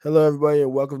Hello, everybody,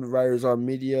 and welcome to Writers on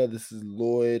Media. This is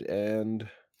Lloyd,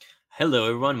 Hello,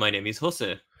 everyone. My name is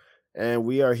Jose. and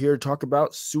we are here to talk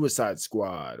about Suicide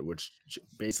Squad, which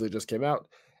basically just came out.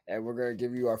 And we're going to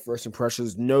give you our first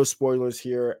impressions. No spoilers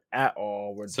here at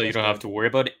all. We're So you just don't going have to to worry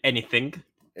about anything.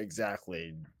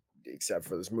 exactly, except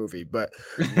for this movie, but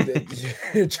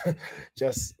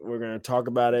just we're going to talk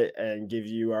about it and give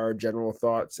you our general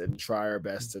thoughts and try our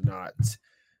best to not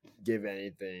give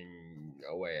anything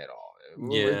away at all.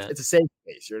 Yeah. It's a safe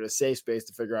space. You're in a safe space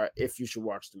to figure out if you should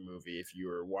watch the movie. If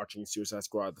you're watching Suicide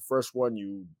Squad, the first one,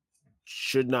 you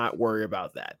should not worry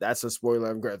about that. That's a spoiler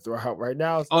I'm going to throw out right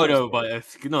now. It's Oh not a no, spoiler.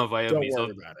 but no, by all Don't means,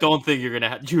 worry about it. don't think you're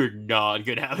not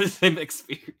gonna have the same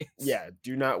experience Yeah,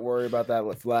 do not worry about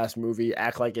that last movie.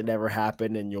 Act like it never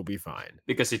happened, and you'll be fine.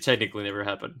 because it technically never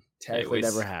happened. Technically,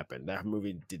 never Anyways, happened. That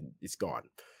movie didn't. It's gone.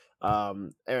 it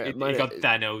got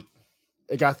Thanos.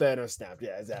 It got Thanos snapped.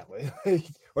 Yeah, exactly.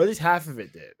 Or at least half of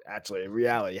it did. Actually, in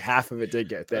reality, half of it did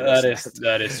get Thanos snapped.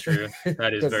 That is true.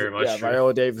 That is Because very much yeah, true.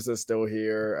 Viola Davis is still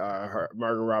here.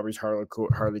 Margot Robbie's Harley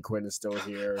Quinn is still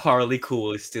here. Harley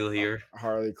Cool is still here.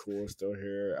 Harley Cool is still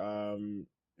here.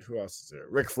 Who else is there?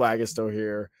 Rick Flag is still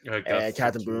here, Oh god, and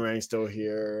Captain Boomerang is still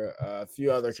here. A few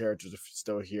other characters are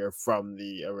still here from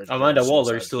the original Amanda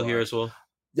Waller is Suicide still here Squad. as well.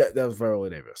 Yeah, that was Viola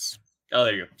Davis. Oh,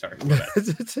 there you go. Sorry, my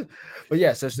bad. But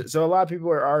yeah, so a lot of people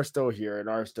are still here and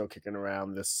are still kicking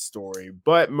around this story,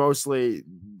 but mostly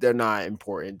they're not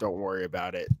important. Don't worry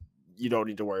about it. You don't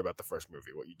need to worry about the first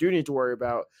movie. What you do need to worry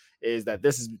about is that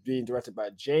this is being directed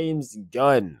by James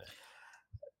Gunn,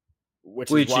 which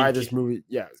is Which why in this movie,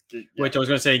 Which I was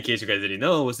gonna say, in case you guys didn't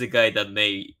know, was the guy that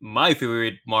made my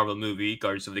favorite Marvel movie,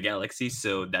 Guardians of the Galaxy.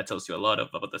 So that tells you a lot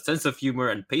about the sense of humor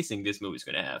and pacing this movie's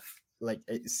gonna have. like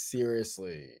it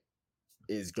seriously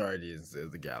is Guardians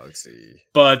of the Galaxy,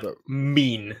 But but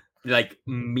mean, like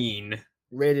mean.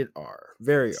 rated R,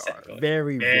 very R, Exactly.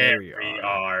 very Very R.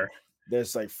 are.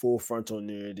 There's like full frontal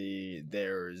nudity.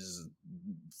 There's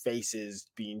faces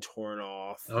being torn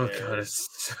off. Oh god, There's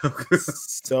it's so good.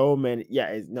 so many.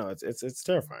 Yeah, no, it's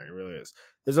terrifying. It really is.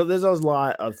 There's a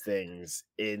lot of things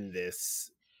in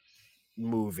this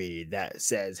movie that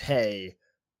says, "Hey,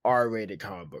 R-rated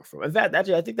comic book film." In fact,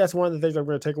 actually, I think that's one of the things I'm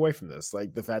going to take away from this.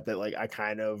 Like the fact that like I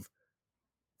kind of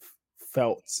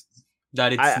felt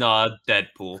That it's I not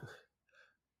Deadpool.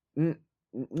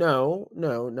 no,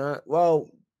 not well.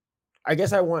 I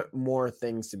guess I want more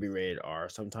things to be rated R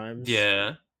sometimes.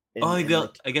 Yeah. Oh, In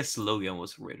like I guess Logan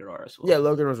was rated R as yeah, well.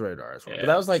 Logan was rated R as well, but Yeah,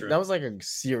 true. that was like a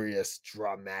serious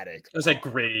dramatic It was like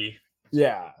R. gritty.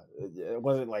 Yeah, it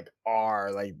wasn't like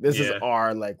R. Like this is Yeah.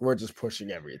 R. Like we're just pushing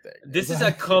everything. It's This is a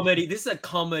like comedy. This is a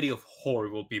comedy of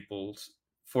horrible people,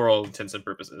 for all intents and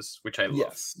purposes, which I love.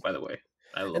 yes, By the way,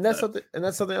 I and love that's that. something. And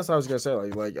that's something else I was gonna say.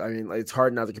 Like I mean, like, it's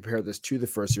hard not to compare this to the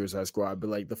first Suicide Squad, but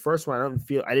like the first one,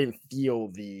 I didn't feel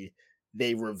the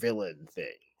they were villain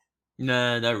thing.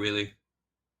 Nah, not really.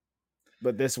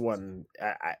 But this one,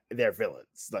 they're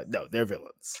villains. Like no, they're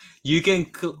villains. You can,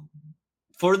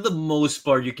 for the most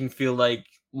part, you can feel like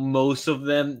most of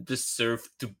them deserve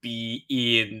to be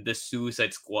in the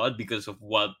Suicide Squad because of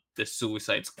what the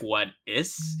Suicide Squad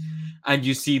is, and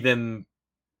you see them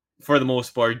for the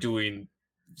most part doing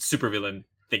supervillain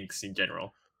things in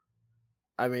general.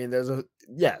 I mean, there's a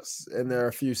yes, and there are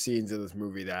a few scenes in this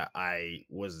movie that I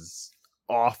was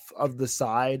off of the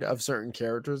side of certain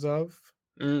characters of.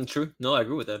 True. No, I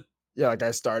agree with that. Yeah, like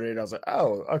I started, I was like,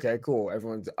 oh, okay, cool.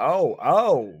 Everyone's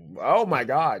oh my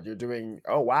god, you're doing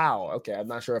wow, okay. I'm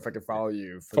not sure if I can follow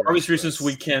you for For the obvious rest of reasons,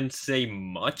 we this. can't say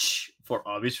much for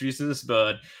obvious reasons,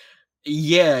 but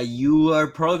yeah, you are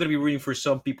probably gonna be rooting for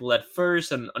some people at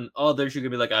first, and on others you're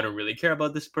gonna be like, I don't really care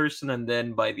about this person, and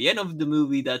then by the end of the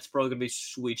movie, that's probably gonna be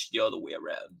switched the other way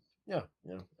around. Yeah,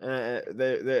 yeah.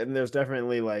 And there's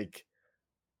definitely like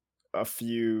a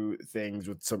few things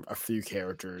with a few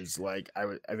characters. Like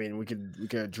I mean, we could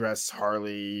address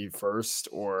Harley first,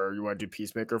 or you want to do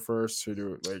Peacemaker first, or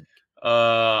do like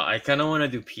I kind of want to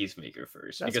do Peacemaker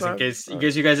first that's because fine. in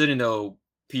case you guys didn't know,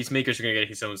 Peacemaker's gonna get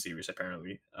his own series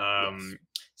apparently. Yes.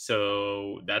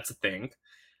 So that's a thing,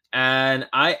 and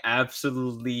I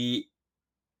absolutely.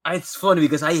 It's funny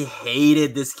because I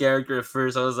hated this character at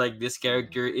first. I was like, this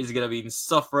character is gonna be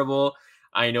insufferable.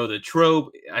 I know the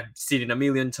trope. I've seen it a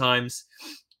million times,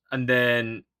 and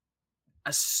then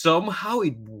somehow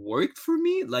it worked for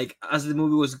me. Like as the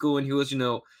movie was going, he was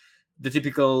the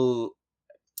typical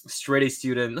straight A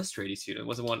student, not straight A student.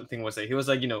 Was the one thing was that he was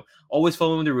like always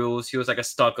following the rules. He was like a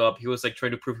stuck up. He was like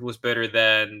trying to prove he was better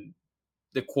than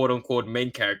the quote unquote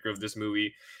main character of this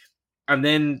movie. And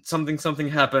then something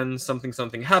happened.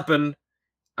 Something happened,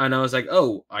 and I was like,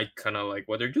 oh, I kind of like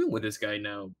what they're doing with this guy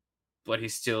now. but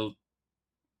he's still,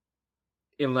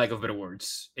 in lack of better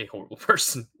words, a horrible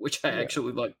person, which I Yeah.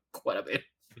 actually like quite a bit.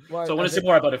 Well, So I want to see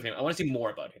more about him. I want to see more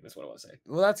about him. That's what I want to say.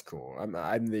 well, that's cool.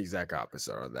 I'm the exact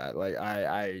opposite on that. Like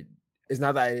I it's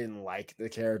not that I didn't like the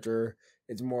character.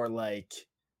 It's more like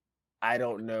I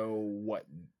don't know what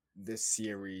this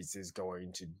series is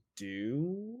going to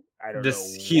do. I don't know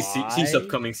This he's why.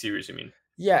 upcoming series. I mean,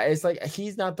 Yeah, it's like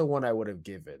he's not the one I would have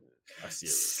given a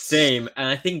series. same, and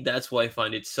I think that's why I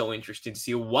find it so interesting to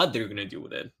see what they're gonna do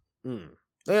with it. Mm.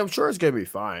 Like, I'm sure it's gonna be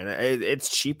fine. It's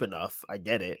cheap enough. I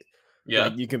get it. Yeah,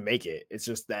 Like you can make it. It's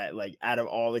just that like out of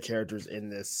all the characters in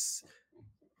this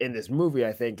movie,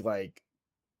 I think like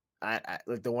I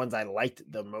like the ones I liked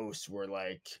the most were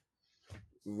like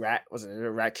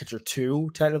Ratcatcher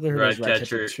 2? Technically her name's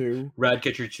Ratcatcher 2.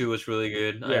 Ratcatcher 2 was really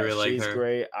good. I Yeah, really like she's her.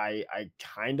 great. I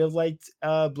kind of liked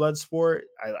Bloodsport.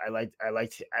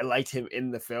 I liked him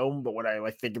in the film, but when I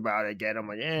like think about it again, I'm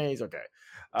like, he's okay.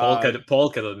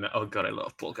 Polka Dot Man. Oh god, I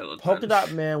love Polka Dot Man. Polka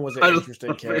Dot Man was an I interesting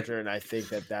love it. character, and I think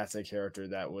that that's a character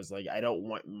that was like I don't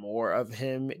want more of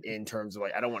him in terms of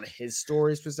like I don't want his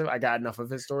story specific. I got enough of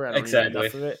his story. I don't need enough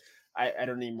Exactly. of it. I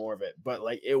don't need more of it. But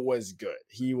like it was good.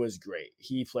 He was great.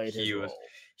 He played his He was. role.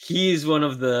 He's one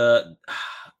of the.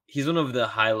 He's one of the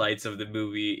highlights of the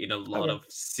movie in a lot Okay. of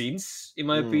scenes, in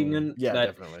my opinion. Yeah, That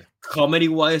definitely. comedy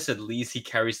wise, at least he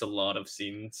carries a lot of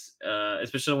scenes,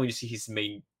 especially when you see his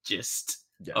main gist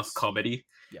of Yes. comedy.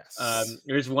 Yes.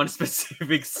 There's one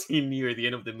specific scene near the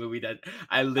end of the movie that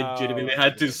I legitimately I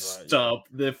had to think that's right, yeah. stop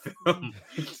the film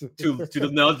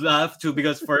to not laugh to,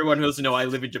 because for everyone who doesn't know, I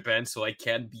live in Japan, so I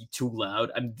can't be too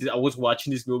loud. And I was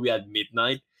watching this movie at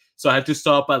midnight, so I had to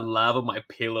stop and laugh on my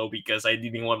pillow because I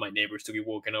didn't want my neighbors to be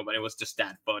woken up, and it was just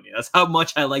that funny. That's how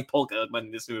much I like Polka Dot Man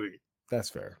in this movie. That's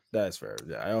fair. That's fair.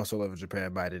 Yeah, I also live in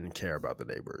Japan, but I didn't care about the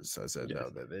neighbors. I said Yes. no.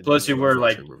 That Plus, you were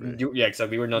like, movie. yeah,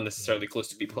 exactly. We were not necessarily close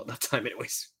to people at that time,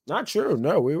 anyways. Not true.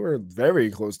 No, we were very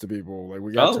close to people. Like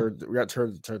we got Oh.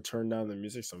 turned to turn down the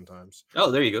music sometimes.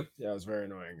 Oh, there you go. Yeah, it was very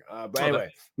annoying. But Okay.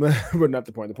 anyway, but not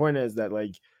the point. The point is that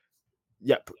like,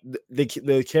 yep,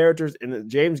 the characters and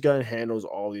James Gunn handles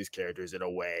all these characters in a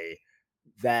way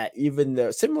that even though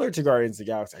similar to Guardians of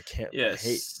the Galaxy, I hate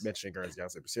Yes. mentioning Guardians of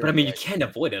the Galaxy. But I mean, you like, can't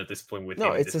avoid it at this point with no,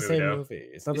 him in it's the this same though. movie.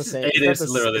 It's not the It's- same. it It's is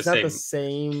literally it's the not the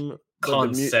same same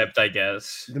concept, I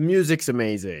guess. The music's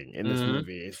amazing in this Mhm.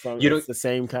 movie. It's from You it's the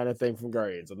same kind of thing from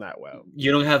Guardians on that well.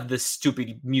 You don't have the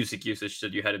stupid music usage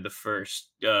that you had in the first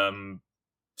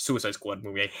Suicide Squad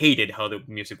movie. I hated how the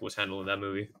music was handled in that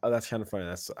movie. Oh, that's kind of funny.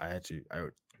 I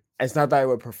would. It's not that I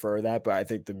would prefer that, but I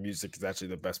think the music is actually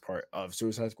the best part of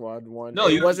Suicide Squad 1. No,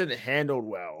 it wasn't handled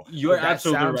well. You're but that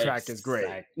absolutely right. soundtrack is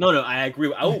great. No, I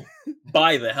agree. I will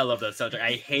buy the hell of that soundtrack.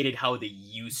 I hated how they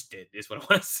used it. Is what I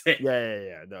want to say.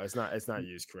 Yeah. No, it's not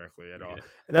used correctly at all. Yeah.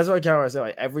 And that's what I kind of want to say.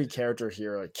 Like every character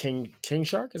here, like King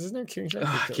Shark, is his name King Shark?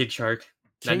 King Shark.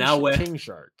 King Nanaue.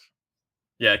 Shark.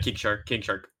 Yeah, King Shark.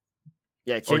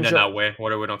 Yeah, Or King Shark. Nanaue,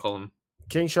 whatever we don't call him.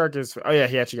 King Shark is he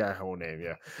actually got a whole name.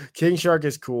 Yeah, King Shark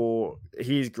is cool.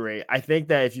 He's great. I think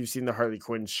that if you've seen the Harley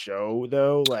Quinn show,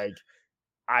 though, like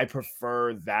I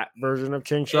prefer that version of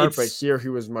King Shark, but here he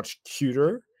was much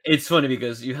cuter. It's funny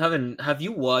because have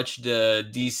you watched the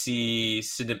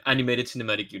DC animated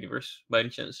cinematic universe by any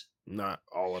chance? Not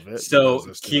all of it. So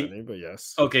but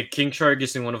yes. Okay, King Shark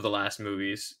is in one of the last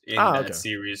movies in that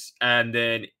series, and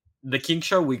then the King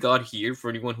Shark we got here,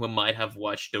 for anyone who might have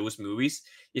watched those movies,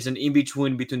 is an in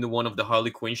between the one of the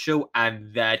Harley Quinn show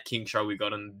and that King Shark we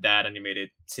got on that animated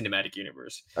cinematic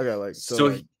universe. Okay, like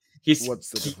he's what's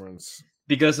the difference?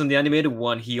 Because on the animated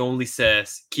one, he only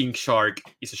says King Shark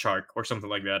is a shark or something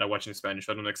like that. I watch in Spanish,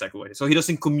 so I don't know exactly what it is. So he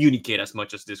doesn't communicate as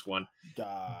much as this one,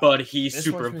 but he's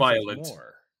super violent.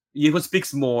 It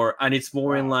speaks more, and it's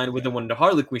more in line with the one in the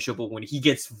Harley Quinn show. But when he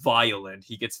gets violent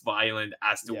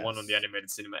as the one on the animated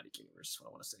cinematic universe. What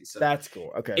I want to say. So that's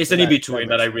cool. Okay, it's an in between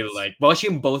that I really like.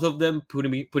 Watching both of them put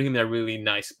him in a really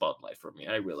nice spotlight for me.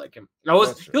 I really like him.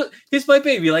 He's my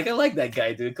baby. Like I like that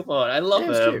guy, dude. Come on, I love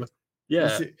him. Cute.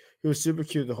 Yeah, he was super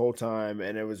cute the whole time,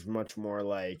 and it was much more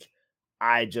like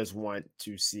I just want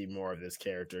to see more of this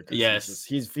character. Yes,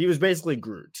 he was basically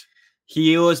Groot.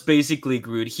 He was basically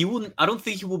Groot. He wouldn't. I don't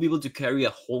think he will be able to carry a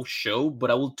whole show, but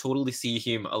I will totally see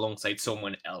him alongside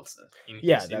someone else in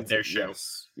their show.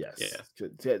 Yes. Yeah.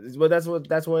 But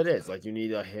that's what it is. Like you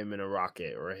need him in a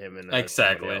rocket or him in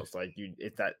exactly. Else. Like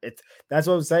that's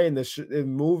what I'm saying. The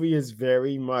movie is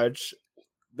very much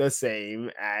the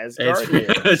same as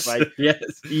Guardians. Like yes,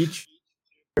 each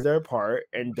their part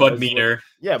and but meaner.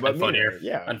 But funnier.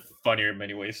 Yeah, and funnier in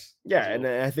many ways. Yeah, and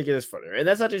I think it is funnier, and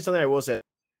that's actually something I will say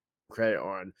credit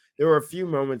on. There were a few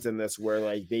moments in this where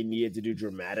like they needed to do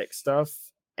dramatic stuff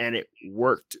and it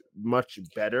worked much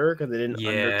better because they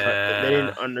Yeah.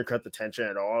 didn't undercut the tension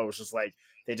at all. It was just like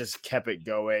they just kept it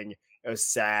going. It was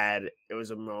sad. It was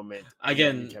a moment, and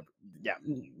yet you Again, kept yeah.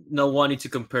 not wanting to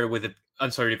compare with it. I'm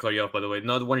sorry to cut you off, by the way.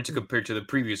 Not wanting to compare to the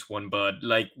previous one, but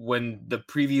like when the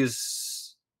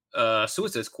previous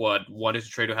Suicide Squad wanted to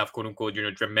try to have quote unquote,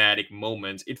 dramatic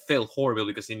moments, it failed horribly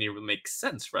because it didn't really make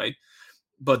sense, right?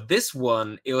 But this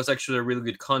one, it was actually a really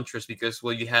good contrast because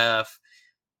you have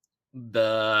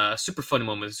the super funny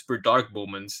moments, super dark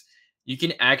moments, you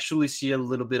can actually see a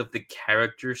little bit of the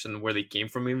characters and where they came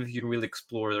from, even if you don't really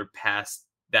explore their past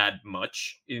that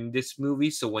much in this movie.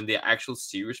 So when the actual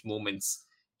serious moments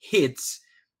hits,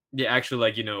 they actually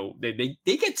like,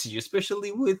 they get to you,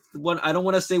 especially with one. I don't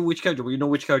want to say which character, but you know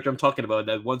which character I'm talking about.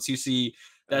 That once you see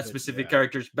I that think specific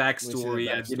character's we see the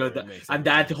backstory, and backstory. It makes and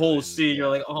that everything whole fine. scene, you're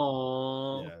Yeah. like,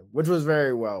 oh, Yeah, which was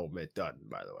very well done,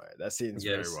 by the way. That scene's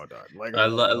very yes, well done. Like I, I I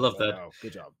was love like, that. oh,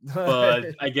 good job.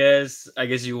 But I guess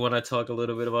you want to talk a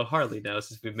little bit about Harley now,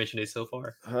 since we've mentioned it so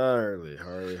far. Harley.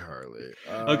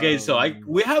 Okay, so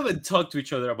we haven't talked to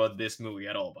each other about this movie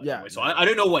at all, by the Yeah, way. So no. I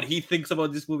don't know what he thinks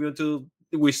about this movie until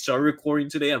we start recording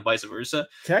today, and vice versa.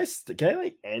 Can I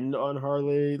like end on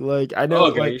Harley? Like I know,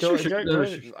 Okay, like sure, sure, no,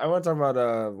 sure. I want to talk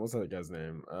about what's that guy's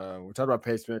name? We talked about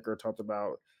Pacemaker. Talked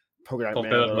about Polka Dot Man a Polka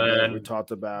Dot little bit. We Man,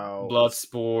 talked about we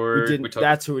Bloodsport. We didn't. talked.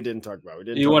 That's who we didn't talk about. We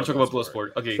didn't You talk want to about talk about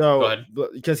Bloodsport. Bloodsport? Okay, go So ahead.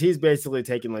 because he's basically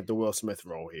taking like the Will Smith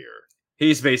role here.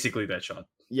 He's basically Deadshot.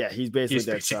 Yeah, he's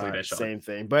basically basically Deadshot. Deadshot. Same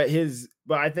thing. But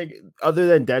I think other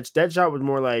than Deadshot was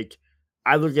more like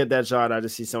I look at Deadshot, I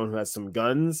just see someone who has some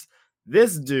guns.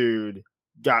 This dude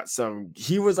got some.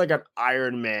 He was like an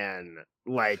Iron Man,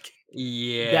 like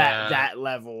Yeah, that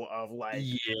level of like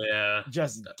yeah.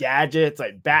 just gadgets,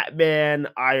 like Batman,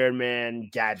 Iron Man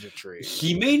gadgetry.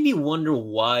 He made me wonder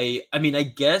why. I mean, I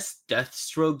guess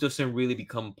Deathstroke doesn't really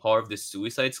become part of the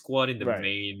Suicide Squad in the Right.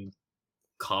 main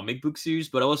comic book series,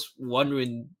 but I was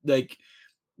wondering, like,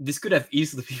 this could have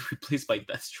easily been replaced by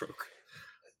Deathstroke.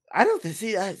 I don't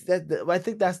see that. I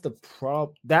think that's the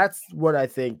problem. That's what I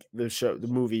think the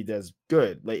movie does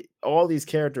good. Like all these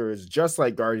characters, just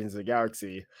like Guardians of the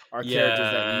Galaxy, are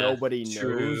characters that nobody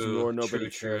knows nor nobody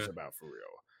cares about for real.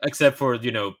 Except for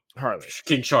Harley,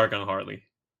 King Shark and Harley.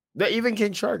 Even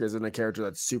King Shark isn't a character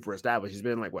that's super established. He's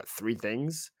been in like what 3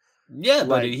 things. Yeah,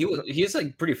 but Like he's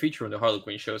like pretty featured on the Harley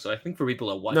Quinn show. So I think for people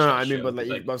that watch no, that I mean, show, but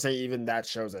like, I'm saying even that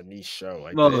show's a niche show.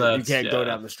 Like well, you can't go yeah.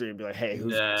 down the street and be like, "Hey,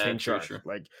 who's Yeah, King true, Shark?" true.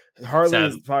 Like Harley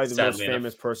is probably the most sadly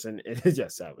famous person.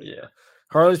 Yes, sadly. Yeah.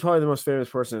 Harley's probably the most famous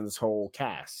person in this whole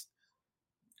cast.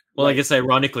 Well, Like, I guess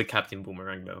ironically, Captain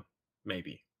Boomerang though,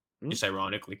 maybe. Hmm? Just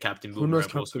ironically, Captain who Boomerang. knows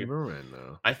Captain Boomerang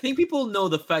though? I think people know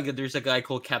the fact that there's a guy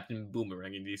called Captain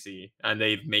Boomerang in DC, and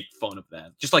they make fun of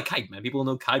that. Just like Kite Man, people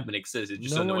know Kite Man exists. They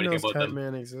just don't know anything about Kite them.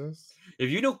 Man exists.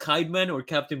 If you know Kite Man or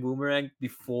Captain Boomerang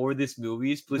before this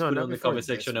movies, please put it in the comment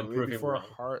section and prove me wrong.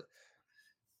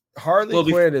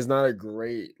 Harley Quinn is not a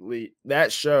great lead.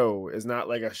 That show is not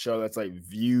like a show that's like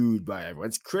viewed by everyone.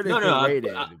 It's critically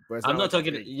rated, but it's I'm not like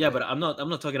talking. Yeah, but I'm not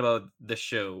talking about the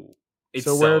show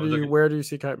itself. So where do you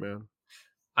see Kite Man?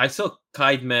 I saw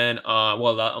Kite Man.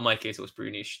 Well, in my case, it was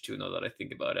pretty niche too. Now that I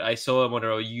think about it, I saw him on a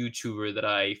YouTuber that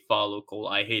I follow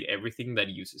called I Hate Everything that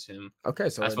uses him. Okay,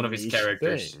 so as one of his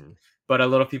characters. Thing. But a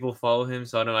lot of people follow him,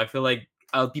 so I don't know. I feel like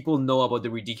people know about the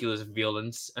ridiculous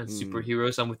villains and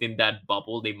superheroes, and within that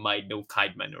bubble, they might know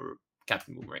Kite Man or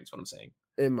Captain Boomerang. Is what I'm saying.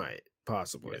 It might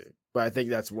possibly, but I think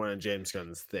that's one of James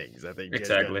Gunn's things. I think James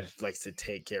Gunn likes to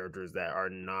take characters that are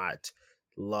not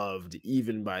loved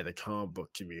even by the comic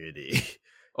book community.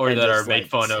 Or that are made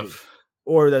fun of.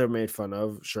 Or that are made fun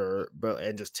of, sure,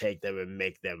 and just take them and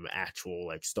make them actual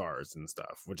like stars and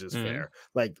stuff, which is fair.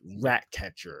 Like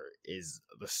Ratcatcher is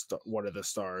one of the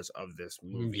stars of this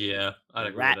movie. Yeah, I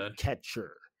agree with that.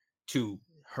 Ratcatcher.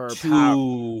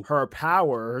 Her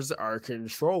powers are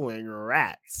controlling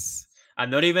rats. And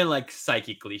not even like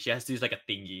psychically. She has to use like a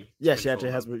thingy. Yeah, she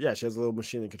actually has. Yeah, she has a little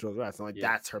machine that controls rats, and like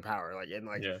that's her power. Like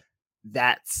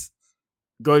that's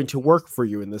going to work for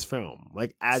you in this film.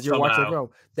 Like as you're watching the film,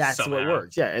 that's what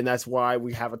works. Yeah, and that's why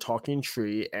we have a talking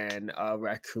tree and a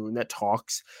raccoon that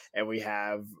talks, and we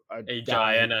have a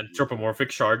giant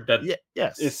anthropomorphic shark that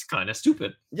is kind of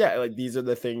stupid. Yeah, like these are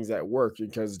the things that work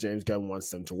because James Gunn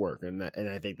wants them to work, and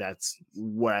I think that's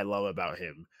what I love about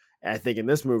him. And I think in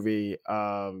this movie,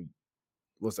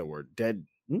 what's that word?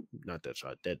 Not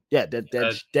Deadshot.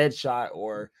 Deadshot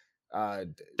or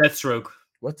Deathstroke.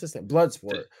 What's his name?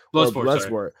 Bloodsport.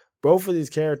 Both of these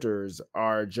characters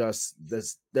are just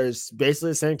this. There's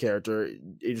basically the same character.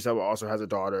 Idris Elba also has a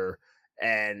daughter,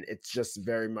 and it's just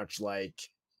very much like,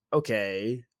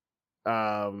 okay,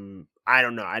 I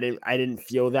don't know. I didn't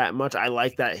feel that much. I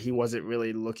like that he wasn't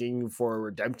really looking for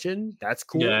redemption. That's Yeah,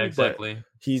 cool, but exactly.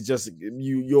 he's just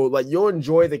you'll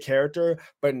enjoy the character,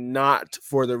 but not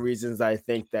for the reasons I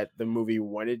think that the movie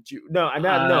wanted you. No,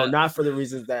 Uh, not for the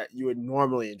reasons that you would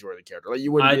normally enjoy the character. Like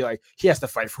you wouldn't be I like he has to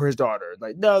fight for his daughter.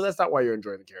 Like no, that's not why you're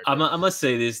enjoying the character. I must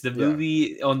say this: the Yeah.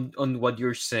 movie, on what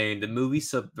you're saying, the movie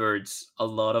subverts a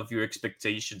lot of your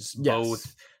expectations, Yes.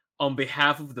 both on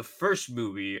behalf of the first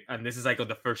movie, and this is like on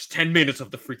the first 10 minutes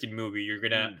of the freaking movie, you're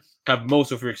gonna Mm. have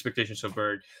most of your expectations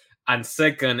subverted, and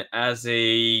second, as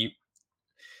a,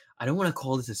 I don't want to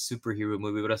call this a superhero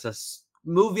movie, but as a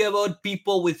movie about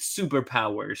people with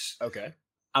superpowers, Okay.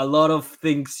 a lot of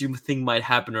things you think might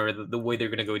happen or the way they're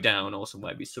gonna go down also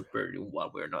might be subverted in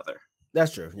one way or another.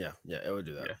 That's true. Yeah. Yeah. It would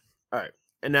do that. Yeah. All right.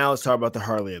 And now let's talk about the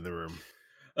Harley in the room.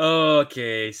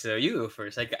 Okay, so you go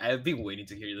first. I've been waiting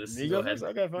to hear this. Me Go go first?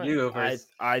 ahead. Okay, You fine. go first.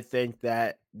 I think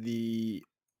that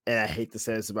and I hate to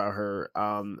say this about her,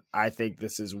 I think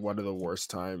this is one of the worst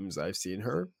times I've seen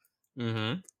her,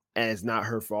 Mm-hmm. and it's not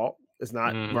her fault. It's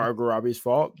not Mm-hmm. Margot Robbie's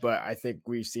fault, but I think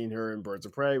we've seen her in Birds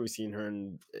of Prey. We see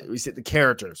the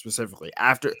character specifically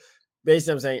after.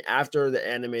 Basically, I'm saying after the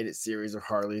animated series of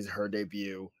Harley's her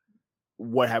debut,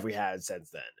 what have we had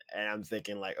since then? And I'm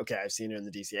thinking like, okay, I've seen her in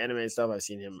the DC animated stuff. I've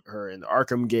seen her in the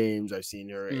Arkham games. I've seen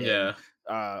her in Yeah.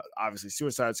 obviously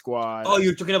Suicide Squad. Oh,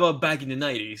 you're talking about back in the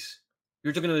 90s.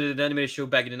 You're talking about the animated show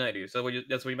back in the 90s.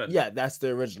 That's what you meant. Yeah, that's the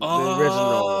original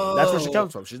one. That's where she Oh.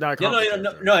 comes from. She's not a Yeah, comic book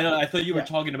character. no, no. I thought you were Yeah.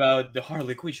 talking about the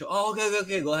Harley Quinn show. Oh, okay, okay,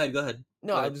 okay. Go ahead, go ahead.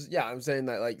 No, Go ahead. I'm saying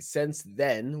that like since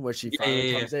then, when she Yeah, yeah, finally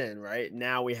yeah, yeah. comes in, right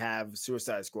now we have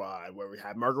Suicide Squad, where we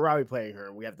have Margot Robbie playing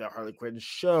her. We have the Harley Quinn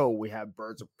show. We have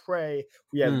Birds of Prey.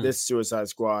 We have Mm, this Suicide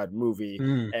Squad movie,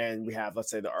 mm, and we have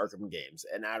let's say the Arkham games.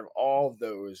 And out of all of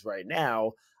those, right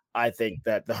now, I think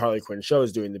that the Harley Quinn show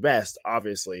is doing the best,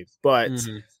 obviously, but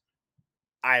mm.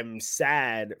 I'm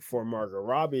sad for Margot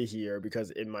Robbie here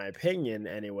because, in my opinion,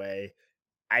 anyway,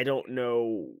 I don't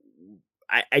know.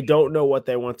 I don't know what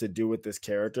they want to do with this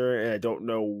character, and I don't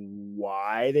know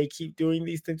why they keep doing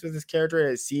these things with this character.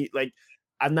 And I see, like,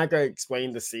 I'm not going to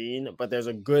explain the scene, but there's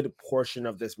a good portion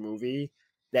of this movie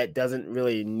that doesn't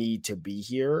really need to be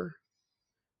here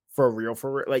for real.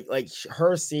 For real.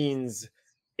 Her scenes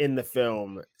in the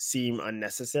film seem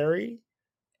unnecessary,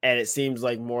 and it seems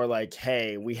like more like,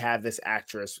 hey, we have this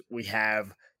actress, we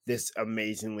have this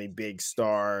amazingly big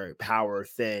star power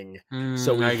thing,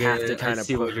 so we I get have to it. I kind of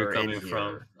see put what you're her in coming from.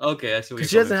 here Okay, I see what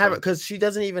because you're coming from. she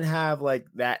doesn't even have like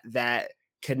that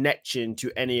connection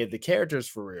to any of the characters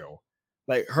for real.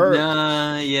 Like her,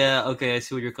 Nah, yeah, okay, I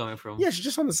see where you're coming from. yeah, she's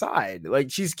just on the side.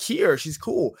 Like she's here, she's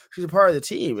cool, she's a part of the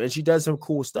team, and she does some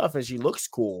cool stuff, and she looks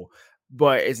cool.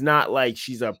 But it's not like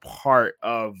she's a part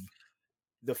of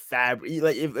the fabric.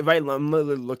 Like I'm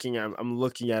literally I'm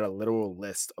looking at a literal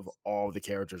list of all the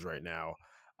characters right now.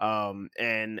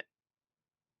 And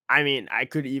I mean, I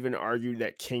could even argue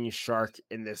that King Shark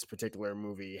in this particular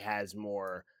movie has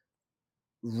more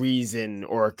reason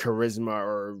or charisma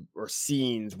or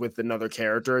scenes with another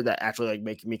character that actually like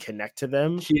make me connect to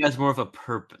them. She has more of a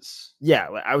purpose. Yeah,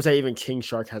 like I would say even King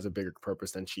Shark has a bigger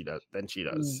purpose than she does.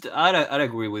 I'd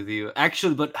agree with you.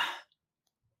 Actually, but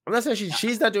I'm not saying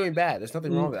she's not doing bad. There's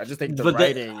nothing wrong with it. I just think the but the,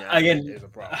 writing of it again, is a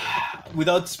problem.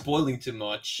 without spoiling too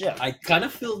much, Yeah. I kind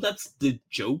of feel that's the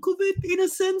joke of it in a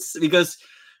sense because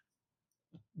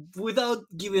without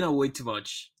giving away too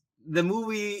much, the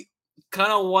movie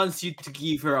kind of wants you to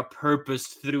give her a purpose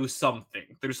through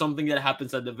something that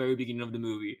happens at the very beginning of the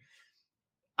movie.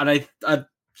 And I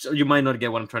so you might not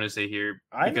get what I'm trying to say here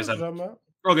I know because what I'm you're talking about.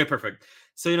 okay, perfect.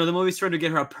 So the movie's trying to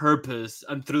get her a purpose,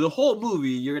 and through the whole movie,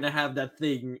 you're gonna have that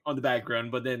thing on the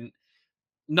background, but then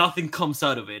nothing comes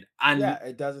out of it. And Yeah,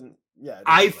 it doesn't. Yeah, it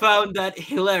I doesn't work. found that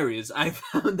hilarious. I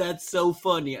found that so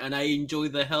funny, and I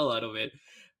enjoyed the hell out of it.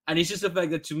 And it's just the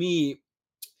fact that to me,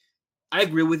 I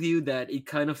agree with you that it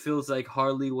kind of feels like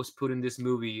Harley was put in this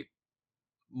movie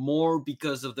more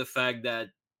because of the fact that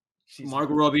She's Margot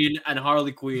hot. Robbie and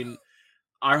Harley Quinn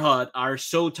are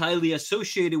so tightly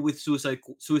associated with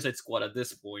Suicide Squad at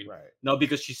this point. Right. Not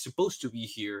because she's supposed to be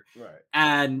here, Right.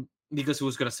 and because it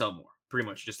was gonna sell more. Pretty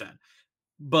much just that.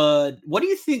 But what do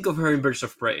you think of her in Birds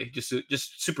of Prey? Just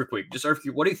super quick. Just ask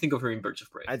you, what do you think of her in Birds of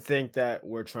Prey? I think that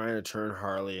we're trying to turn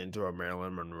Harley into a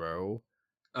Marilyn Monroe.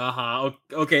 Uh huh.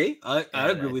 Okay, I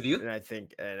agree with you. And I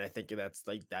think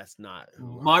that's not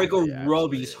who Margot Harley actually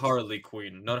Robbie's is. Harley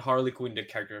Quinn, not Harley Quinn the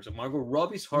character. So Margot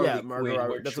Robbie's Yeah, Harley Margot Quinn. Robbie.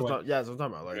 We're trying. That's what I'm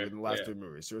talking about. Like Okay, in the last yeah, two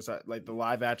movies, Suicide, like the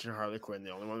live action Harley Quinn,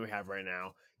 the only one we have right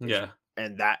now is, yeah.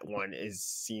 and that one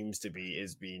is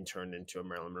being turned into a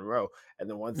Marilyn Monroe. And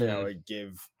the one thing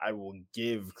Mm, I will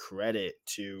give credit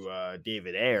to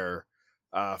David Ayer.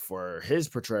 for his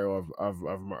portrayal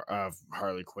of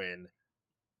Harley Quinn,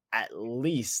 at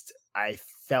least I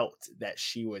felt that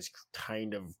she was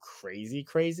kind of crazy.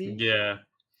 Yeah.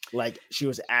 Like she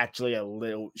was actually a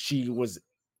little. She was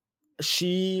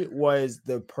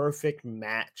the perfect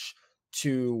match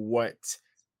to what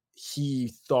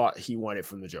he thought he wanted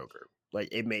from the Joker. Like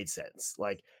it made sense.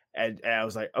 Like and I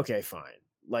was like, okay, fine.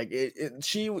 Like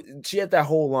she had that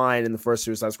whole line in the first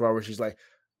Suicide Squad where she's like,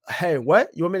 "Hey, what?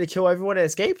 You want me to kill everyone and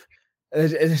escape?"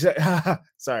 And it's like,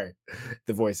 sorry,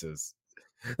 the voices.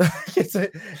 It's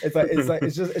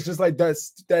just like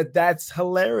that's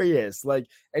hilarious. Like,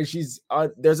 and she's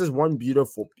there's this one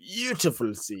beautiful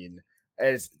scene, and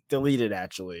it's deleted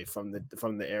actually from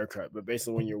the air cut. But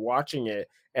basically, when you're watching it,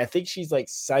 I think she's like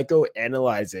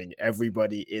psychoanalyzing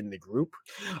everybody in the group.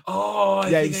 Oh, I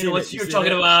Yeah, think I know what you you're seen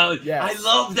talking it? about. I Yes,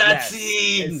 love that yes,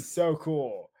 scene. it's so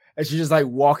cool. And she's just like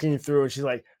walking through, and she's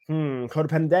like,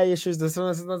 codependent issues. This one,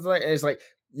 and it's like,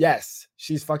 yes,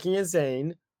 she's fucking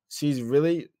insane. She's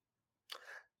really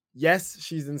yes,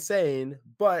 she's insane,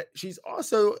 but she's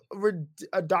also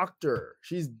a doctor.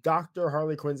 She's Dr.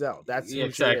 Harley Quinzel. That's Yeah,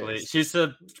 who she exactly. is. She's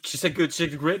a great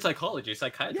psychiatrist,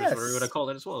 whatever you want to Yes. call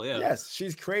it as well. Yeah. Yes,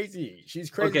 she's crazy. She's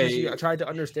crazy because she Okay. tried to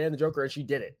understand the Joker and she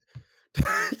did it.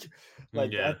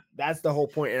 Like Yeah. that's the whole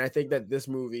point. And I think that this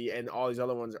movie and all these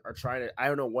other ones are trying to I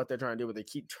don't know what they're trying to do, but they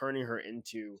keep turning her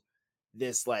into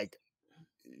this like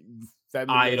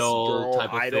feminist Idol girl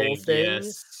type of idol thing. thing,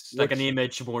 Yes. Like an which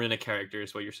image more than a character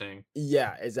is what you're saying.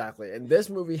 yeah, exactly. And this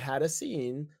movie had a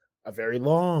scene, a very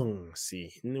long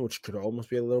scene, which could almost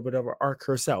be a little bit of an arc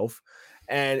herself.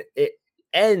 And it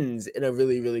ends in a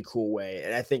really, really cool way.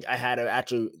 And I think I had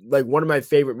actually like one of my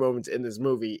favorite moments in this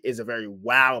movie is a very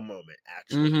wow moment,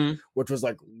 actually, Mm-hmm. which was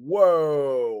like,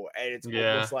 whoa. And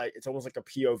Yeah. it's almost like a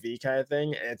POV kind of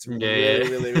thing. And it's Yeah. really,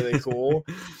 really, really cool.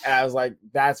 And I was like,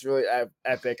 that's really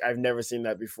epic. I've never seen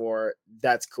that before.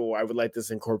 That's cool. I would like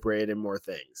this incorporated in more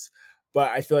things.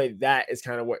 But I feel like that is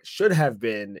kind of what should have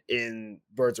been in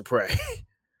Birds of Prey.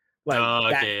 Like Oh,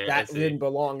 okay. I that see. didn't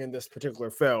belong in this particular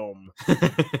film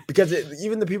because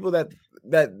even the people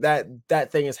that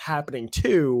thing is happening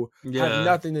to have Yeah.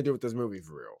 nothing to do with this movie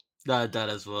for real. That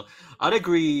as well. I'd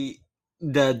agree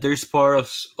that there's part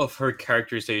of her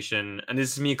characterization, and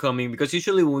this is me coming because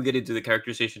usually when we get into the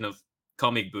characterization of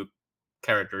comic book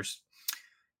characters,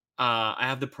 I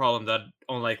have the problem that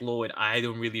unlike Lloyd, I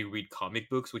don't really read comic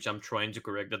books, which I'm trying to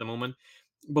correct at the moment.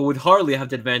 But with Harley, I have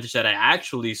the advantage that I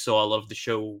actually saw a lot of the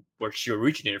show where she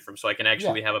originated from, so I can Yeah,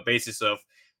 actually have a basis of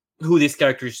who this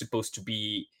character is supposed to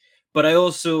be. But I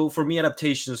also, for me,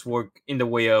 adaptations work in the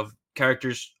way of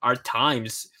characters at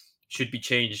times should be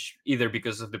changed either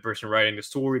because of the person writing the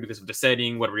story, because of the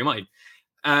setting, whatever you might.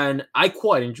 And I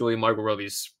quite enjoy Margot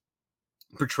Robbie's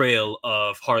portrayal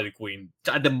of Harley Quinn.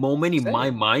 At the moment, in my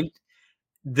same, mind,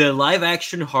 the live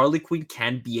action Harley Quinn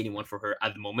can't be anyone for her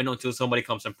at the moment until somebody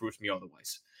comes and proves me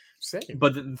otherwise. same.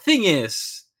 But the thing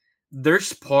is,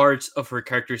 there's parts of her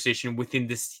characterization within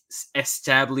this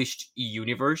established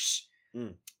universe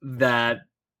Mm. that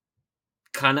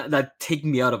that take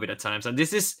me out of it at times. And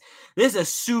this is a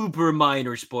super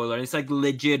minor spoiler, and it's like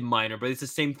legit minor, but it's the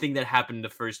same thing that happened in the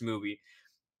first movie.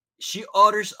 She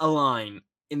utters a line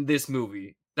in this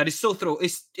movie that is so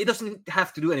it doesn't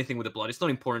have to do anything with the plot. It's not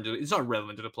important to it's not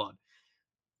relevant to the plot.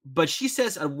 But she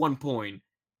says at one point,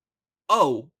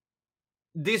 "Oh,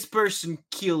 this person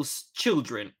kills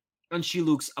children," and she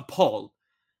looks appalled.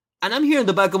 And I'm here in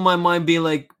the back of my mind being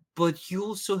like, "But you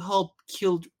also helped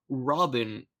kill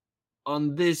Robin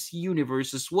on this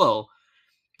universe as well.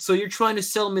 So you're trying to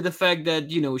sell me the fact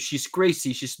that, she's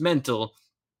crazy, she's mental,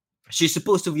 she's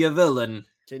supposed to be a villain,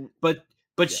 Can but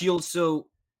yeah. she also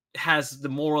has the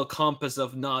moral compass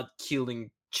of not killing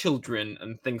children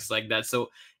and things like that. So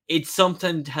it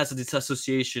sometimes has a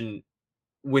disassociation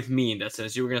with me in that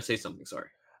sense. You were gonna say something, sorry.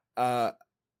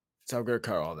 So I'm gonna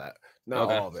cut all that. Not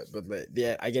Okay. all of it, but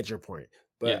yeah, I get your point.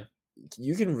 Yeah. But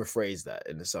you can rephrase that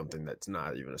into something that's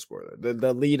not even a spoiler.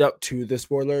 The lead up to the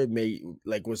spoiler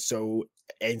was so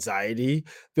anxiety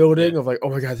Yeah. building of like, oh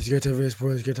my god, this is gonna tell me a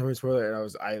spoiler, this is gonna tell me a spoiler,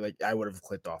 and I would have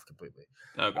clicked off completely.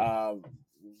 Okay. How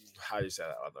do you say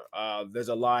that? There's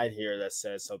a line here that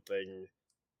says something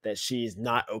that she's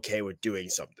not okay with doing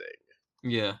something.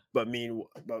 Yeah. But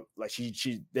like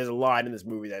she there's a line in this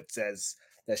movie that says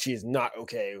that she is not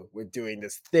okay with doing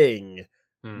this thing.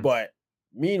 Hmm. But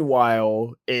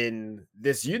meanwhile, in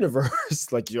this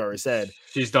universe, like you already said,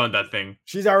 She's done that thing.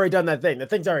 she's already done that thing. The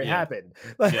thing's already Yeah. happened.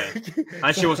 Yeah.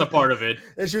 And she was a part of it.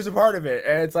 And she was a part of it.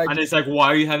 And it's like, Why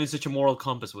are you having such a moral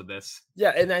compass with this?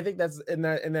 yeah, and I think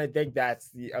I think that's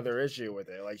the other issue with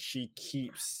it. Like she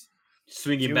keeps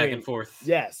Swinging back and forth.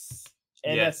 yes.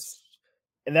 and Yes.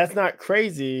 that's not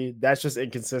crazy. That's just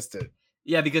inconsistent.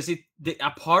 Yeah, because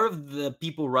a part of the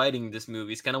people writing this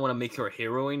movie is kind of want to make her a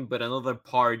heroine, but another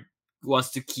part wants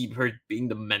to keep her being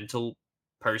the mental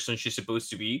person she's supposed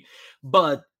to be.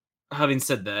 But having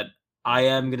said that, I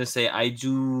am gonna say I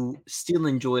do still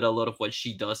enjoy a lot of what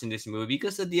she does in this movie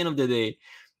because at the end of the day,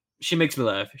 she makes me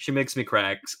laugh, she makes me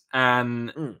cracks,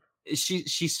 and Mm.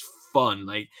 she's fun.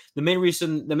 Like the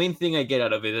main thing I get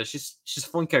out of it is she's a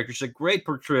fun character. She's a great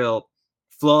portrayal,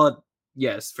 flawed,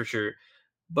 yes, for sure,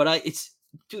 but it's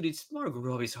dude, it's Margot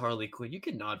Robbie's Harley Quinn. You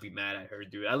cannot be mad at her,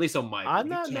 dude. At least on my I'm opinion, you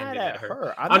not can't mad be mad at at her.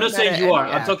 her. I'm I'm not not mad saying at you are.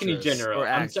 any I'm talking in actress general. or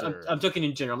actor. I'm talking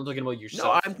in general. I'm talking about No,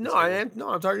 yourself. I'm This no, I table. am no,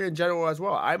 I'm talking in general as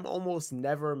well. I'm almost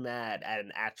never mad at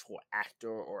an actual actor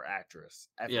or actress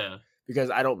ever Yeah, because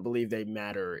I don't believe they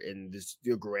matter in this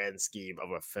the grand scheme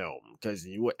of a film. Because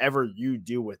whatever you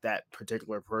do with that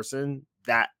particular person,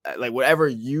 that like whatever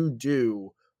you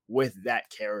do with that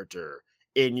character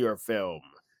in your film,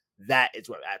 that is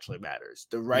what actually matters.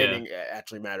 The yeah. writing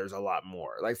actually matters a lot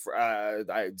more. Like for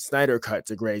Snyder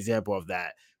Cut's a great example of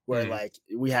that where Mm-hmm. like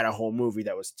we had a whole movie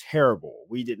that was terrible.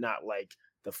 We did not like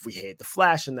we hated the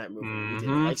Flash in that movie. We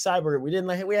didn't Mm-hmm. like Cyborg. We didn't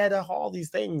like we had all these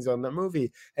things on the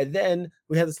movie, and then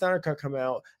we had the Snyder Cut come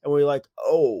out, and we were like,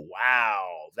 oh wow,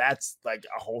 that's like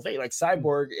a whole thing. Like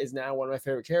Cyborg is now one of my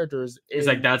favorite characters It's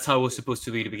like in that's how it was supposed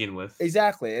to be to begin with.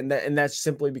 exactly, and that's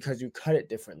simply because you cut it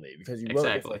differently, because you wrote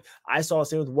it Exactly. differently. I saw a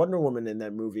scene with Wonder Woman in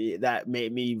that movie that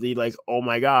made me be like, "Oh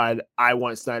my god, I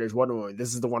want Snyder's Wonder Woman.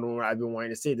 This is the Wonder Woman I've been wanting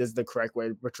to see. This is the correct way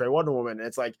to portray Wonder Woman." And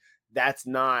it's like that's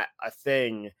not a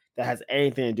thing that has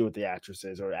anything to do with the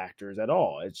actresses or actors at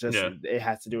all. It's just Yeah. it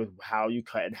has to do with how you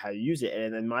cut and how you use it.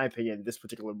 And in my opinion, this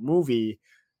particular movie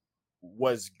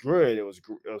was good. It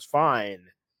was fine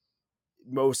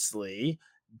mostly,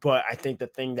 but I think the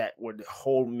thing that would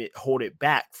hold it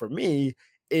back for me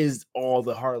is all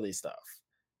the Harley stuff.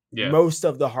 Yeah. Most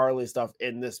of the Harley stuff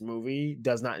in this movie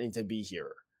does not need to be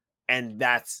here. And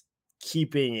that's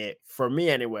keeping it, for me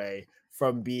anyway,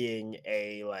 from being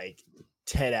a like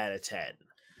 10 out of 10.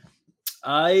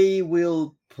 I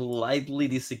will politely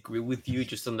disagree with you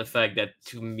just on the fact that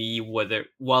to me,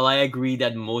 while I agree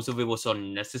that most of it was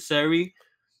unnecessary,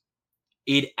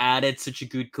 it added such a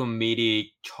good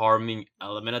comedic, charming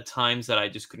element at times that I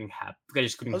just I couldn't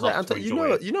was like, help to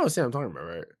enjoy it. you know what I'm talking about,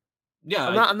 right? Yeah,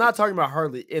 I'm not talking about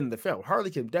Harley in the film.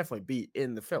 Harley can definitely be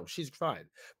in the film. She's fine.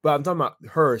 But I'm talking about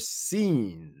her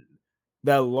scene,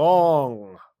 the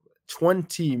long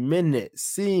 20-minute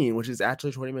scene, which is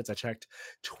actually 20 minutes. I checked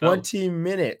 20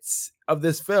 minutes of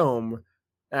this film.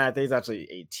 I think it's actually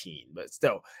 18, but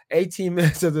still 18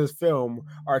 minutes of this film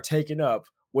are taken up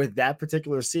with that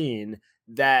particular scene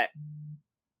that,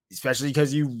 especially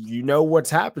because you know what's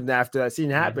happened after that scene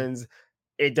Mhm. happens,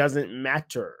 it doesn't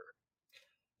matter.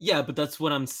 Yeah, but that's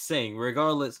what I'm saying.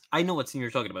 Regardless, I know what scene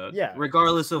you're talking about. Yeah.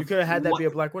 Regardless You of could have had that what, be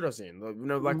a Black Widow scene. You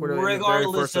know, Black Widow in the very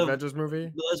regardless first of Avengers movie.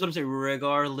 that's what I'm saying.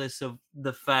 Regardless of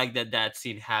the fact that that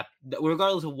scene happened,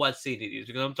 regardless of what scene it is,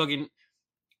 because I'm talking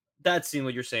that scene,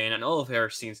 what you're saying, and all of her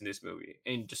scenes in this movie,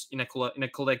 and just in a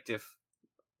collective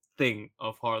thing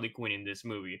of Harley Quinn in this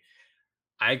movie.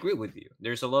 I agree with you.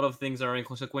 There's a lot of things that are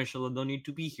inconsequential and don't need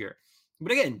to be here.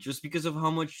 But again, just because of how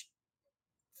much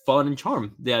fun and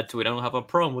charm they add to it, I don't have a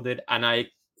problem with it, and I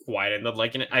quite end up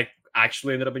liking it. I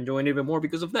actually ended up enjoying it even more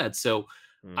because of that. So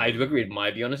I do agree, it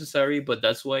might be unnecessary, but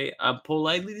that's why I'm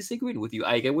politely disagreeing with you.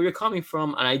 I get where you're coming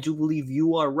from, and I do believe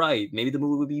you are right. Maybe the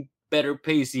movie would be better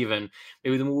paced, even.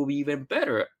 Maybe the movie will be even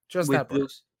better Just with that part.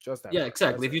 those. Just that Yeah, part.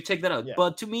 exactly. That's If it. you take that out, Yeah.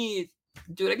 but to me,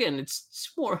 dude, again,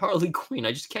 it's more Harley Quinn.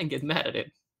 I just can't get mad at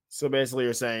it. So basically,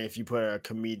 you're saying if you put a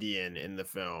comedian in the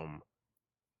film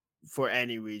for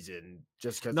any reason,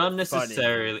 just because they're Not funny,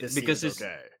 necessarily the because scene's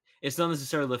okay. it's not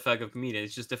necessarily the fact of comedian.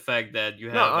 It's just the fact that you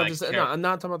No, have I'm a just no. character. I'm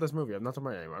not talking about this movie. I'm not talking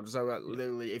about it anymore. I'm just talking about Yeah.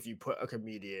 literally if you put a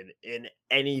comedian in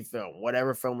any film,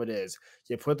 whatever film it is,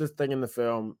 you put this thing in the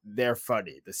film, they're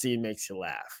funny. The scene makes you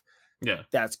laugh. Yeah.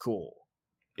 That's cool.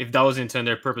 If that was the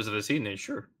intended purpose of the scene, then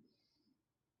sure.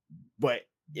 But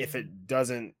if it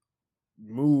doesn't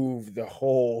move the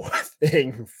whole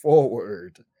thing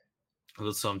forward.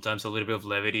 Well, sometimes a little bit of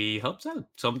levity helps out.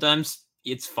 Sometimes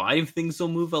it's fine if things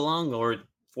don't move along or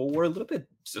forward a little bit.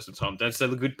 It's just sometimes it's a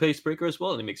good pace breaker as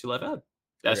well, and it makes you laugh out.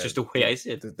 That's Okay, just the way I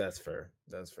see it. that's fair.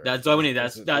 That's fair. That's what I mean.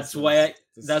 That's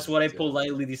why I Yeah.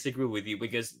 politely disagree with you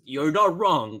because you're not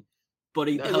wrong, but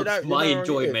it No, helps you're my not wrong either.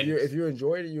 enjoyment. If you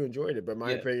enjoyed it, you enjoyed it. But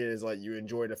my Yeah, opinion is like you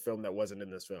enjoyed a film that wasn't in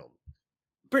this film.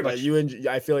 pretty Like much.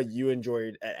 I feel like you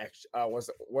enjoyed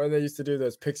what they used to do,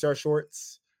 those Pixar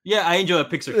shorts. Yeah, I enjoy a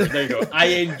Pixar short. There you go. I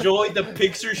enjoyed the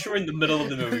Pixar short in the middle of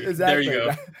the movie. There you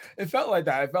Exactly. go. It felt like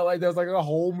that. It felt like there was like a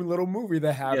whole little movie that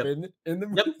Yep. happened in the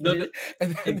Yep. No, movie,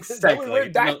 and then we exactly.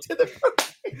 went back No, to the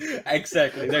movie.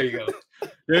 exactly. There you go.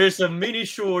 There's a mini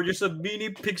short, there's a mini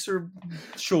Pixar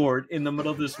short in the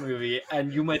middle of this movie,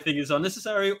 and you might think it's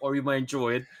unnecessary or you might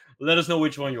enjoy it. Let us know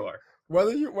which one you are.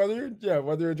 Whether you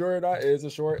enjoy it or not, it is a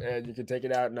short, and you can take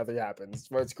it out, and nothing happens.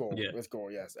 But it's cool. Yeah. It's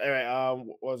cool. Yes. Anyway,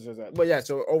 what was that? But yeah.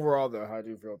 So overall, though, how do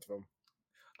you feel with the film?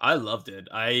 I loved it.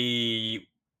 I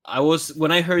was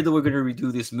when I heard that we're gonna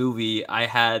redo this movie, I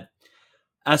had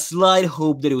a slight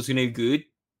hope that it was gonna be good,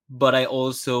 but I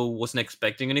also wasn't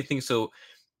expecting anything. So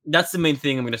that's the main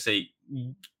thing I'm gonna say.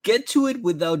 Get to it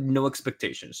without no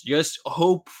expectations. Just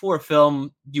hope for a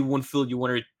film you won't feel you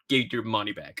want to get your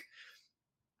money back,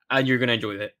 and you're gonna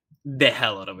enjoy the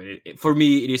hell out of it. For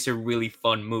me, it is a really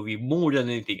fun movie, more than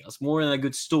anything else, more than a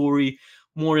good story,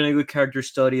 more than a good character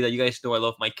study. That you guys know I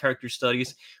love my character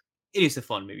studies. It is a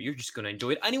fun movie. You're just gonna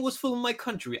enjoy it, and it was filmed in my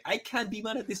country. I can't be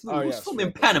mad at this movie. Oh It was yes, filmed we in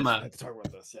had to, we Panama. had to talk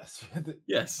about this. Yes, we had to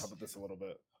Yes. talk about this a little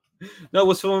bit. No, it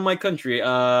was filmed in my country.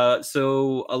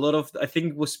 So a lot of I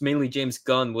think it was mainly James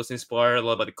Gunn was inspired a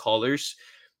lot by the colors,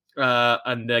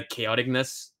 and the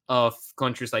chaoticness of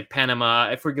countries like Panama.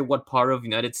 I forget what part of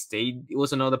United States. It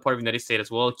was another part of United States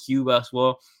as well, Cuba as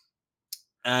well.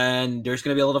 And there's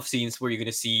gonna be a lot of scenes where you're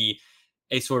gonna see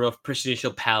a sort of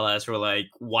presidential palace or like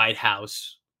White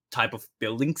House type of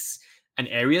buildings and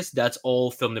areas. That's all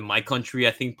filmed in my country.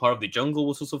 I think part of the jungle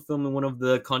was also filmed in one of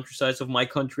the countrysides of my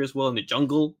country as well, in the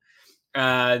jungle.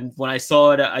 And when I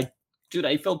saw it, I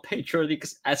felt patriotic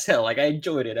as hell. Like I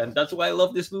enjoyed it, and that's why I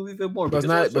love this movie even more. But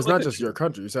Because it's not just your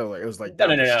country. You said like it was like no,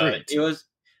 down no, the no, no. street. It was,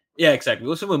 yeah, exactly. It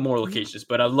was filmed in more locations,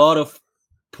 but a lot of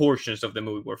portions of the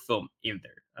movie were filmed in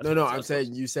there. No, I'm as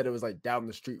saying you said it was like down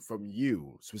the street from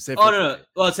you Oh specifically. no, no.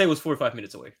 Well, I'd say it was 4 or 5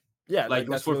 minutes away. Yeah, Like, it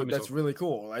was that's 4 or 5 really, minutes that's away. really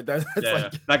cool. Like that's Yeah,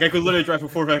 like I could literally drive for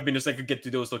 4 or 5 minutes. I could get to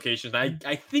those locations.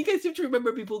 I think I seem to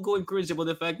remember people going crazy about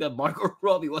the fact that Margot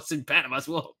Robbie was in Panama as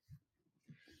well.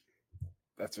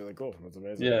 that's really cool. That's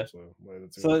amazing. Yeah. Actually. Like,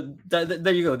 that's So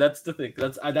there you go. That's the thing.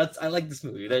 I like this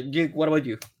movie. What about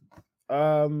you?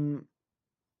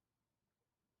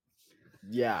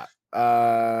 Yeah.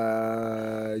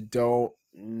 Don't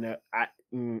know.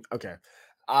 Okay.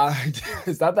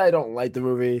 It's not that I don't like the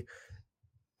movie.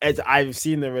 I've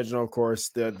seen the original, of course.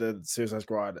 The Suicide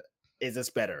Squad. Is this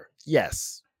better?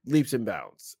 Yes. Leaps and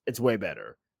bounds. It's way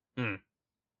better. Hmm.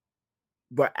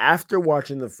 But after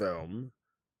watching the film,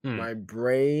 Hmm. my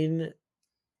brain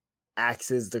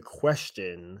asks the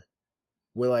question: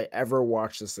 will I ever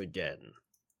watch this again?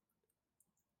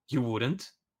 You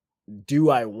wouldn't? Do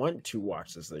I want to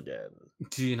watch this again?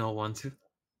 Do you not want to?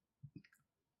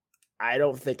 I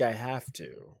don't think I have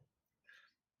to.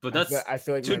 But I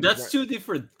feel like that's two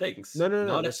different things. No.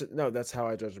 That's how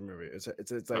I judge a movie. It's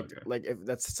like Okay. like if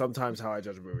that's sometimes how I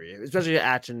judge a movie, especially an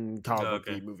action comic book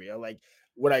Okay. movie. I like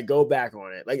when I go back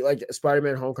on it, like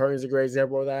Spider-Man: Homecoming is a great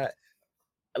example of that.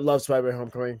 I love Spider-Man: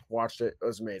 Homecoming. Watched it. It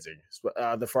was amazing.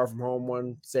 The Far From Home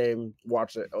one, same.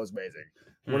 Watched it. It was amazing.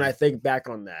 When I think back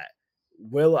on that,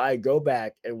 will I go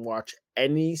back and watch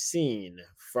any scene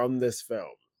from this film,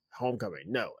 Homecoming?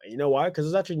 No. And you know why? Because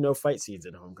there's actually no fight scenes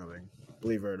in Homecoming.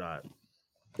 Believe it or not,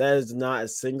 that is not a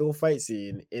single fight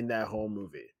scene in that whole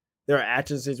movie. There are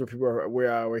action scenes where people are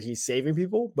where he's saving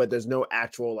people, but there's no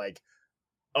actual like,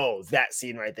 oh, that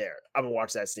scene right there. I'm gonna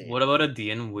watch that scene. What about at the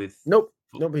end with? Nope.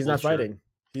 He's not Vulture? fighting.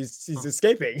 He's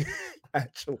escaping.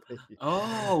 Actually.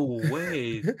 Oh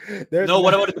wait. There's No.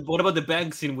 What not- about the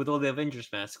bank scene with all the Avengers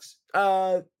masks?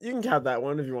 you can count that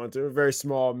one if you want to. A very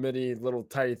small, mini, little,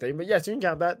 tiny thing. But yes, you can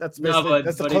count that. That's No, basically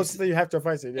that's the but closest thing you have to a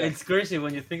fight scene. Yeah. It's crazy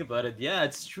when you think about it. Yeah,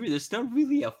 it's true. There's not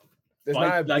really a There's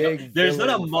fight. not a big. There's not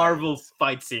a villain Marvel fight.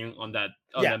 fight scene on that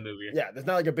movie. Yeah, there's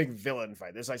not like a big villain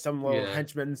fight. There's like some little Yeah.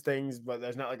 henchmen's things, but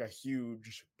there's not like a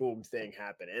huge boom thing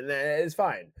happen, and it's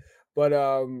fine. But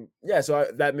yeah, so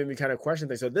that made me kind of question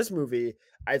things. So this movie,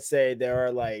 I'd say there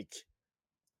are like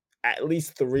at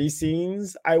least 3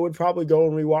 scenes I would probably go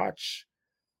and rewatch,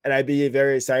 and I'd be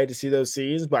very excited to see those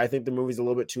scenes. But I think the movie's a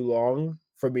little bit too long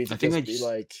for me to be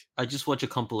like. I just watch a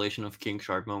compilation of King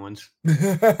Shark moments.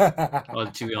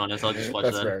 That's To be honest, I'll just watch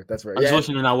that. fair. That's fair. I'm just Yeah,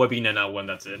 watching the Now Webbing and Now One.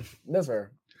 That's it. that's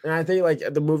fair. And I think like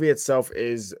the movie itself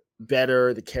is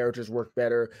better. The characters work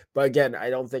better. But again,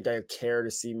 I don't think I care to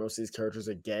see most of these characters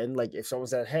again. Like if someone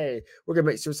said, "Hey, we're gonna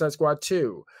make Suicide Squad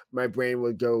 2," my brain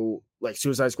would go like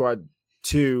Suicide Squad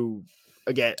 2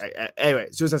 again. Anyway,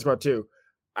 Suicide Squad 2.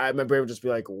 My brain would just be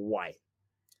like, "Why?"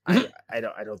 I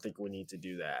don't think we need to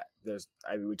do that.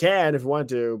 We can if we want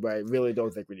to, but I really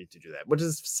don't think we need to do that. Which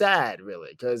is sad,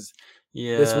 really, because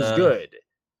Yeah. this was good.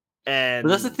 But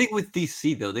that's the And thing with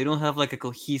DC though; they don't have like a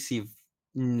cohesive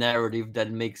narrative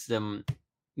that makes them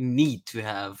need to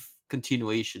have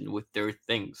continuation with their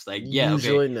things. Like, yeah, okay.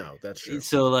 usually no, that's true.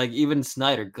 So like even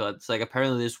Snyder cuts, like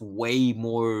apparently there's way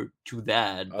more to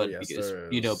that, Oh but yes, because there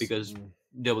is. because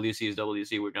WC is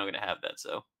WC, we're not gonna have that.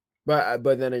 So But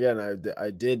then again, I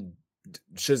did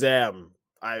Shazam.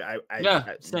 yeah,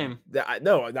 same.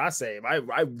 No, not same. I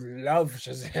love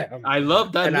Shazam, I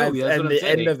love that movie. That's what and I'm the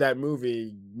end saying. of that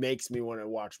movie makes me want to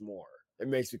watch more. It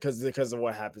makes because of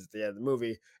what happens at the end of the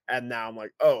movie, and now I'm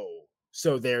like, oh,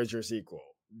 so there's your sequel.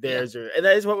 Yeah. There's your, and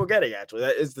that is what we're getting. Actually,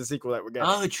 that is the sequel that we're getting.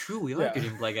 Oh, true. We are Yeah.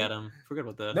 getting Black Adam. Forgot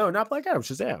about that. No, not Black Adam.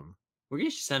 Shazam. We're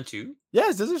getting Shazam 2.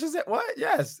 Yes, this is Shazam. What?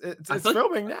 Yes, I it's thought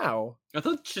filming now.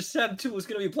 Shazam 2 was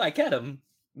gonna be Black Adam.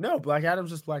 No, Black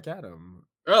Adam's just Black Adam.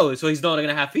 Oh, so he's not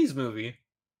gonna have his movie.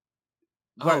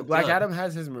 Oh Black god. Adam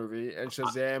has his movie, and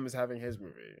Shazam is having his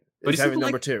movie. But Is isn't having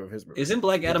Black number 2 of his movie. isn't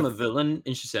Black What Adam the a villain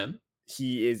in Shazam?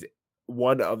 He is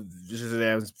one of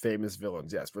Shazam's famous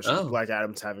villains, yes. But Oh, Black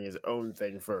Adam's having his own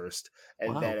thing first,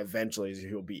 and then wow. eventually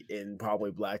he'll be in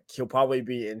He'll probably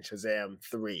be in Shazam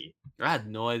 3. I had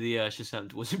no idea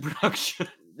Shazam was in production.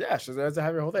 Yeah, Shazam's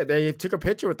having a whole thing. They took a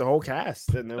picture with the whole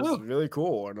cast, and it was Oh, really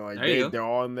cool. And like there you go. they're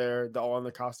all in they're all in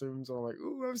the costumes. And I'm like,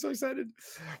 ooh, I'm so excited.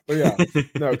 But yeah,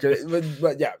 no,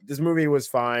 but yeah, this movie was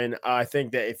fine. I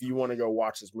think that if you want to go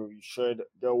watch this movie, you should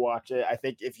go watch it. I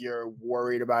think if you're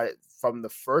worried about it from the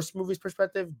first movie's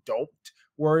perspective, don't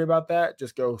worry about that.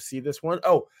 Just go see this one.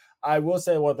 Oh, I will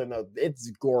say one thing though,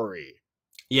 it's gory.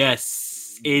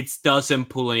 Yes, it doesn't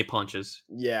pull any punches.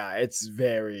 Yeah, it's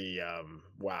very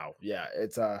wow. Yeah,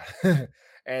 it's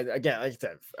and again, like I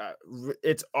said,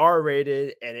 it's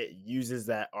R-rated and it uses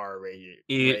that R-rated.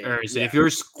 So Yeah. if you're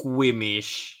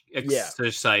squeamish, Yeah.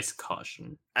 exercise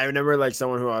caution. I remember like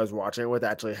someone who I was watching with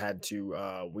actually had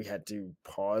to we had to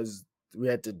pause. We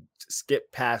had to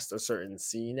skip past a certain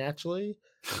scene actually.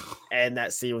 And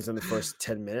that scene was in the first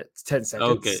 10 minutes, 10 seconds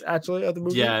Okay. actually of the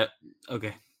movie. Yeah.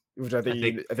 Okay. Which I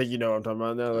think you know what I'm talking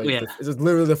about now. Like Yeah. this is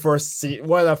literally the first scene,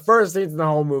 one of the first scenes in the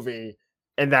whole movie,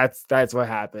 and that's what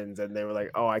happens. And they were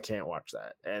like, "Oh, I can't watch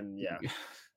that." And yeah,